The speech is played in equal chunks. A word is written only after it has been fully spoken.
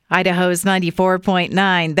Idaho's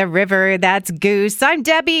 94.9, The River, that's Goose. I'm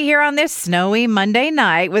Debbie here on this snowy Monday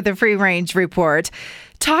night with a Free Range Report.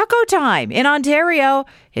 Taco Time in Ontario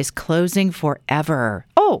is closing forever.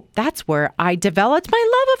 Oh, that's where I developed my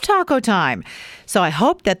love of Taco Time. So I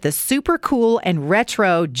hope that the super cool and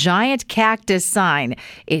retro giant cactus sign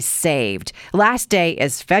is saved. Last day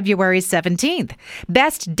is February 17th.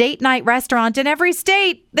 Best date night restaurant in every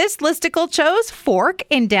state. This listicle chose Fork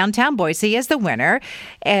in downtown Boise as the winner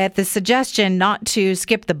at the suggestion not to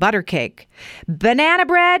skip the butter cake. Banana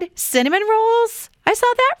bread, cinnamon rolls. I saw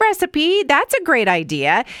that recipe. That's a great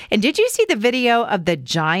idea. And did you see the video of the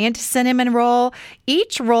giant cinnamon roll?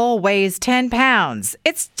 Each roll weighs 10 pounds.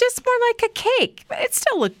 It's just more like a cake, but it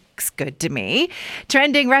still looks good to me.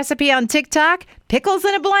 Trending recipe on TikTok, pickles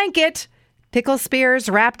in a blanket. Pickle spears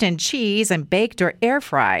wrapped in cheese and baked or air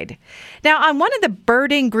fried. Now, on one of the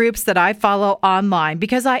birding groups that I follow online,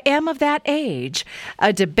 because I am of that age,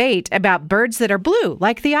 a debate about birds that are blue,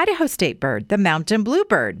 like the Idaho state bird, the mountain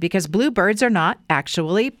bluebird, because bluebirds are not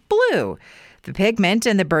actually blue. The pigment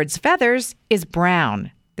in the bird's feathers is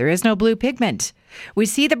brown. There is no blue pigment. We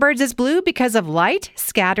see the birds as blue because of light,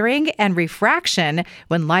 scattering, and refraction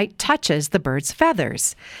when light touches the bird's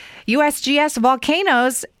feathers. USGS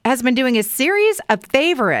Volcanoes has been doing a series of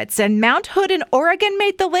favorites, and Mount Hood in Oregon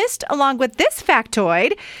made the list along with this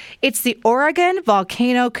factoid. It's the Oregon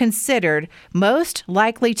volcano considered most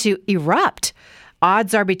likely to erupt.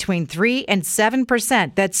 Odds are between 3 and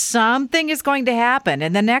 7% that something is going to happen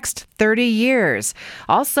in the next 30 years.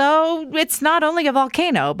 Also, it's not only a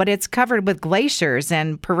volcano, but it's covered with glaciers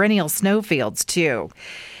and perennial snowfields, too.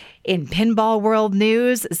 In Pinball World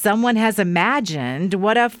News, someone has imagined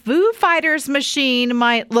what a Foo Fighters machine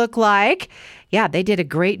might look like. Yeah, they did a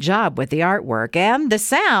great job with the artwork and the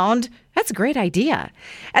sound. That's a great idea.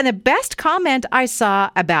 And the best comment I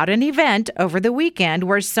saw about an event over the weekend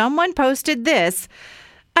where someone posted this: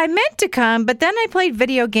 I meant to come, but then I played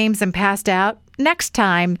video games and passed out. Next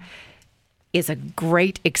time is a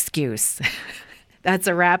great excuse. That's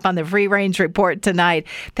a wrap on the Free Range Report tonight.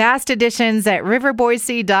 Past editions at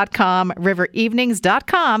riverboise.com,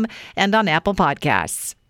 riverevenings.com, and on Apple Podcasts.